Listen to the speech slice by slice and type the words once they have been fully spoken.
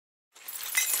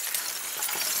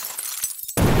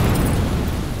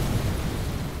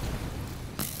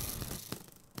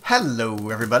Hello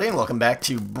everybody and welcome back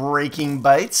to Breaking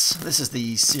Bytes. This is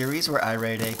the series where I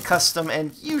write a custom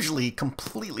and usually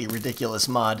completely ridiculous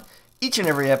mod each and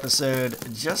every episode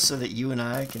just so that you and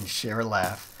I can share a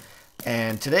laugh.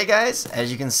 And today guys,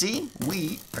 as you can see,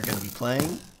 we are going to be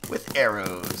playing with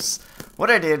arrows.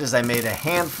 What I did is I made a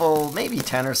handful, maybe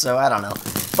 10 or so, I don't know,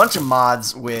 bunch of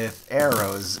mods with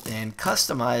arrows and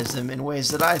customized them in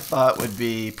ways that I thought would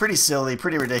be pretty silly,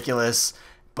 pretty ridiculous,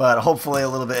 but hopefully a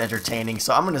little bit entertaining.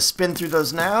 So I'm going to spin through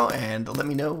those now and let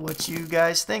me know what you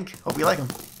guys think. Hope you like them.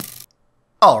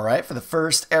 Alright, for the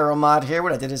first arrow mod here,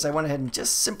 what I did is I went ahead and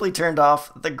just simply turned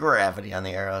off the gravity on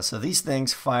the arrow. So these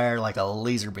things fire like a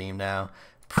laser beam now.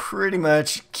 Pretty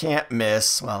much can't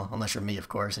miss, well, unless you're me, of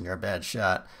course, and you're a bad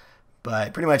shot.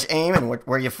 But pretty much aim and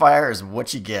where you fire is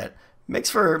what you get. Makes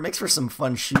for some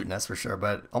fun shooting, that's for sure,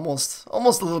 but almost a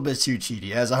little bit too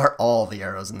cheaty, as are all the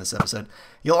arrows in this episode.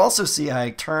 You'll also see I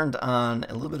turned on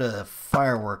a little bit of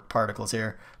firework particles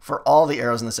here for all the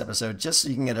arrows in this episode, just so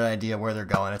you can get an idea where they're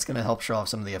going. It's going to help show off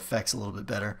some of the effects a little bit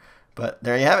better. But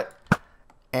there you have it.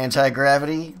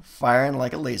 Anti-gravity, firing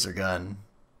like a laser gun.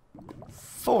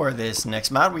 For this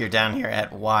next mod, we are down here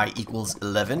at y equals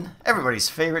 11. Everybody's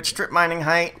favorite strip mining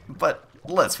height, but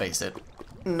let's face it,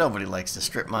 nobody likes to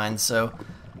strip mine, so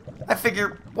I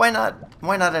figure why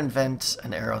not invent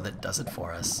an arrow that does it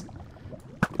for us.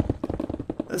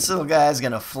 This little guy's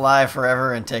gonna fly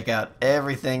forever and take out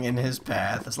everything in his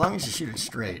path. As long as you shoot it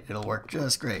straight, it'll work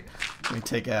just great. Let me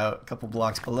take out a couple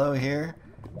blocks below here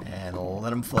and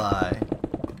let him fly.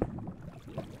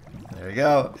 There we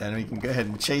go. And we can go ahead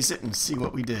and chase it and see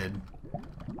what we did.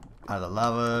 Out of the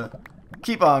lava.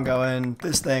 Keep on going.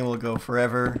 This thing will go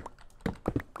forever.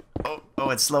 Oh,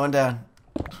 it's slowing down.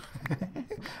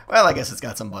 Well, I guess it's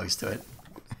got some bugs to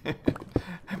it.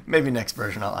 Maybe next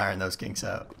version I'll iron those kinks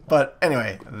out. But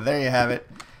anyway, there you have it.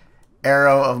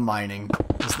 Arrow of mining.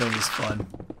 This thing is fun.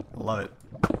 Love it.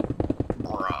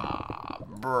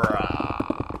 Brah,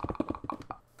 brah.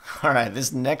 Alright,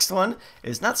 this next one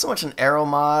is not so much an arrow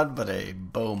mod, but a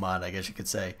bow mod, I guess you could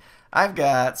say. I've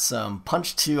got some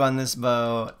punch 2 on this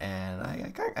bow, and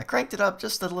I cranked it up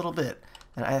just a little bit.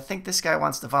 And I think this guy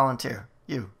wants to volunteer.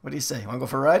 You, what do you say? Want to go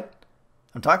for a ride?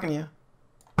 I'm talking to you.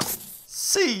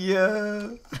 See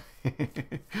ya!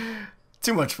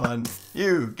 Too much fun.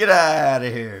 You, get out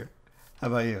of here. How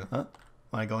about you, huh?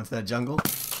 Want to go into that jungle?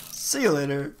 See you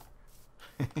later.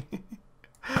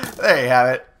 There you have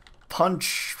it.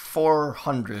 Punch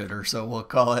 400 or so, we'll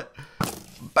call it.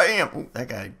 Bam! Ooh, that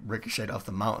guy ricocheted off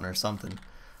the mountain or something.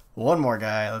 One more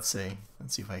guy. Let's see.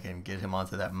 Let's see if I can get him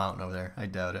onto that mountain over there. I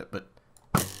doubt it, but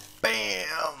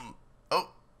bam! Oh,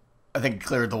 I think it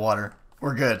cleared the water.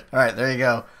 We're good. Alright, there you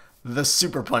go. The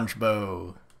Super Punch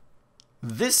Bow.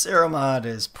 This arrow mod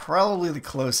is probably the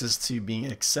closest to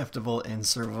being acceptable in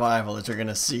survival that you're going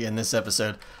to see in this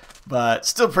episode. But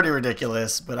still pretty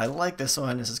ridiculous. But I like this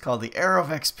one. This is called the Arrow of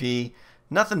XP.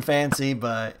 Nothing fancy,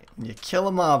 but when you kill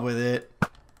a mob with it,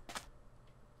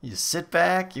 you sit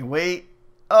back, you wait.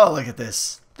 Oh, look at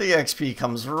this. The XP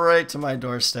comes right to my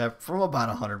doorstep from about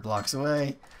 100 blocks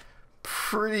away.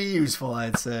 Pretty useful,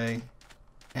 I'd say.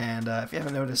 And if you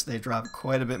haven't noticed, they drop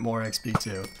quite a bit more XP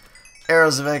too.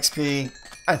 Arrows of XP,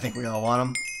 I think we all want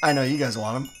them. I know you guys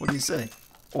want them. What do you say?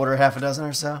 Order half a dozen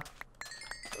or so?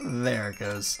 There it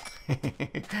goes.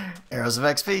 Arrows of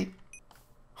XP.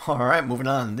 Alright, moving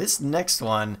on. This next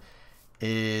one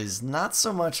is not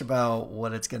so much about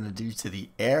what it's going to do to the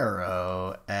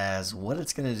arrow as what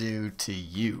it's going to do to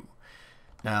you.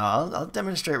 Now, I'll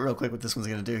demonstrate real quick what this one's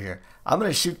going to do here. I'm going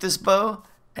to shoot this bow,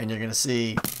 and you're going to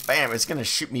see, bam, it's going to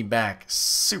shoot me back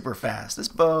super fast. This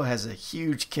bow has a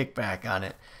huge kickback on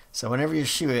it. So whenever you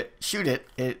shoot it,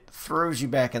 it throws you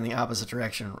back in the opposite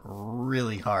direction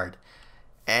really hard.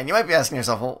 And you might be asking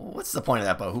yourself, well, what's the point of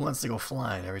that bow? Who wants to go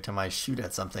flying every time I shoot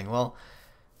at something? Well,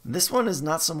 this one is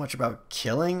not so much about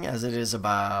killing as it is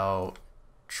about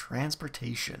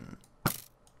transportation.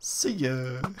 See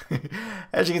ya!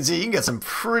 As you can see, you can get some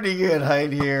pretty good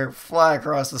height here, fly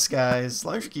across the skies, as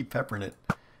long as you keep peppering it.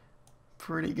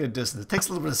 Pretty good distance. It takes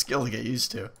a little bit of skill to get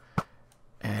used to.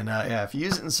 And yeah, if you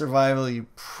use it in survival, you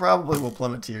probably will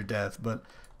plummet to your death, but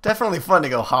definitely fun to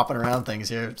go hopping around things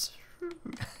here.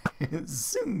 It's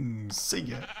zoom, see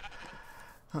ya.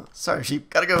 Oh, sorry, sheep.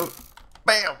 Gotta go.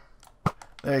 Bam!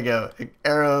 There you go.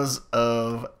 Arrows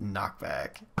of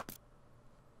knockback.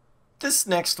 This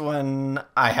next one,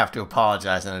 I have to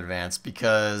apologize in advance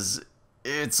because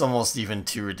it's almost even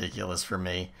too ridiculous for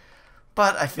me.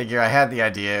 But I figure I had the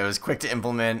idea, it was quick to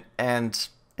implement, and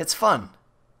it's fun.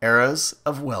 Arrows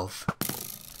of wealth.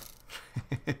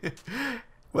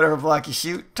 Whatever block you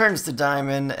shoot turns to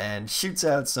diamond and shoots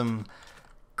out some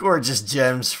Gorgeous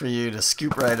gems for you to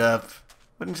scoop right up.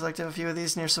 Wouldn't you like to have a few of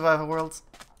these in your survival worlds?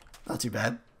 Not too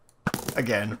bad.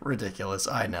 Again, ridiculous,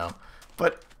 I know.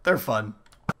 But they're fun.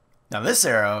 Now this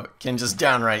arrow can just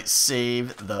downright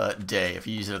save the day if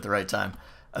you use it at the right time.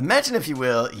 Imagine, if you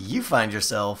will, you find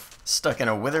yourself stuck in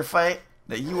a wither fight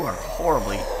that you are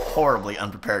horribly, horribly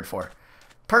unprepared for.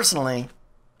 Personally,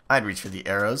 I'd reach for the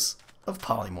arrows of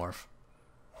polymorph.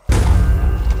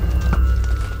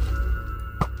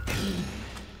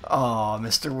 Aw,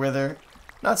 Mr. Wither.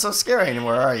 Not so scary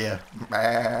anymore, are you?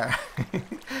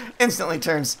 Instantly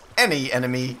turns any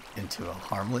enemy into a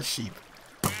harmless sheep.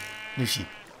 New sheep.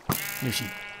 New sheep.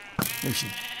 New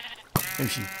sheep. New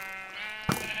sheep.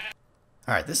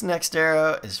 Alright, this next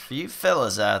arrow is for you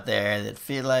fellas out there that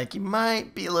feel like you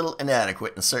might be a little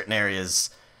inadequate in certain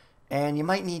areas, and you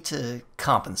might need to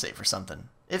compensate for something.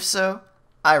 If so,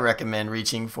 I recommend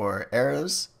reaching for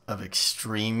arrows of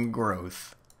extreme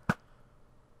growth.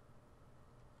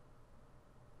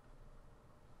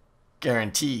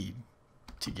 Guaranteed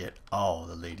to get all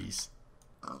the ladies.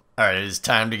 Alright, it is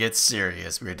time to get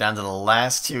serious. We're down to the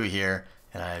last two here,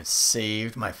 and I've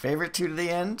saved my favorite two to the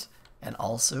end, and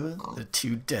also the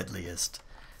two deadliest.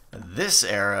 This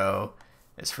arrow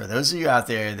is for those of you out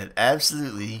there that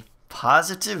absolutely,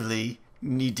 positively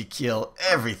need to kill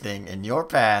everything in your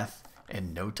path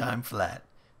in no time flat.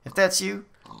 If that's you,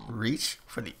 reach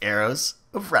for the arrows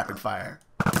of rapid fire.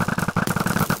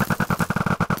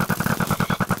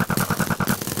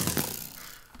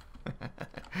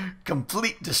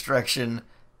 Complete destruction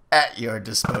at your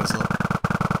disposal.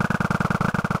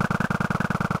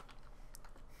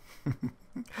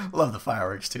 Love the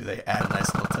fireworks too, they add a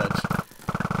nice little touch.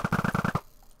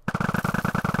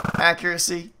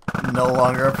 Accuracy, no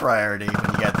longer a priority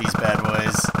when you got these bad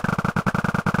boys.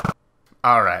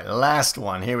 Alright, last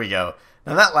one, here we go.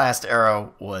 Now that last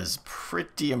arrow was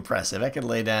pretty impressive. I could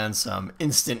lay down some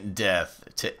instant death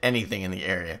to anything in the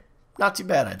area. Not too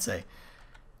bad, I'd say.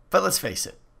 But let's face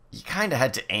it, you kind of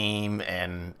had to aim,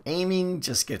 and aiming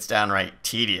just gets downright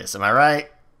tedious. Am I right?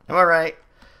 Am I right?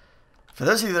 For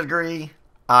those of you that agree,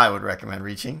 I would recommend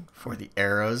reaching for the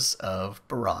arrows of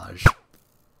barrage.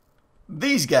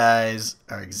 These guys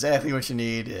are exactly what you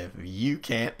need if you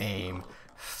can't aim.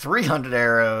 300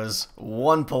 arrows,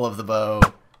 one pull of the bow.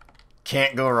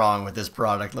 Can't go wrong with this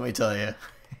product, let me tell you.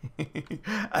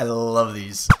 I love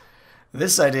these.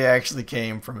 This idea actually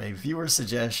came from a viewer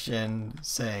suggestion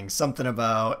saying something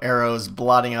about arrows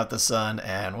blotting out the sun,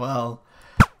 and well,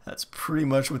 that's pretty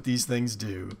much what these things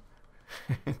do.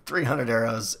 300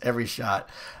 arrows every shot.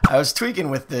 I was tweaking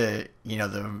with the,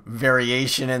 the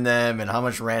variation in them and how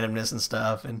much randomness and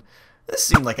stuff, and this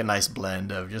seemed like a nice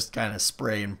blend of just kind of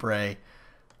spray and pray.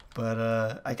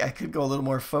 But I could go a little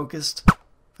more focused.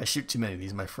 If I shoot too many of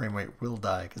these, my frame rate will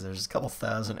die because there's a couple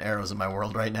thousand arrows in my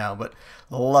world right now. But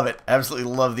love it. Absolutely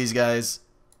love these guys.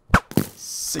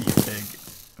 See you, pig.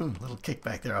 Ooh, little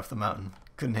kickback there off the mountain.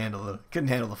 Couldn't handle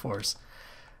the force.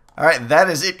 All right, that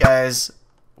is it, guys.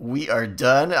 We are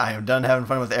done. I am done having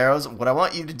fun with arrows. What I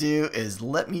want you to do is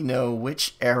let me know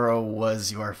which arrow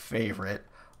was your favorite,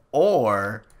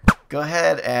 or go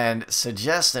ahead and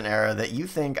suggest an arrow that you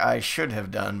think I should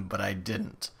have done, but I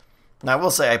didn't. Now, I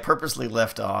will say I purposely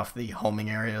left off the homing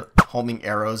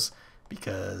arrows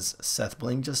because Seth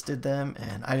Bling just did them,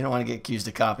 and I didn't want to get accused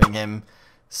of copying him,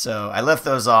 so I left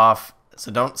those off.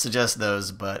 So don't suggest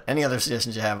those, but any other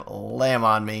suggestions you have, lay them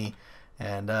on me.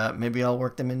 And maybe I'll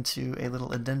work them into a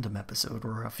little addendum episode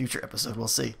or a future episode. We'll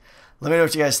see. Let me know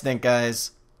what you guys think,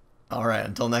 guys. All right,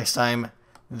 until next time,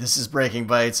 this is Breaking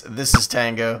Bytes. This is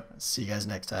Tango. See you guys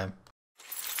next time.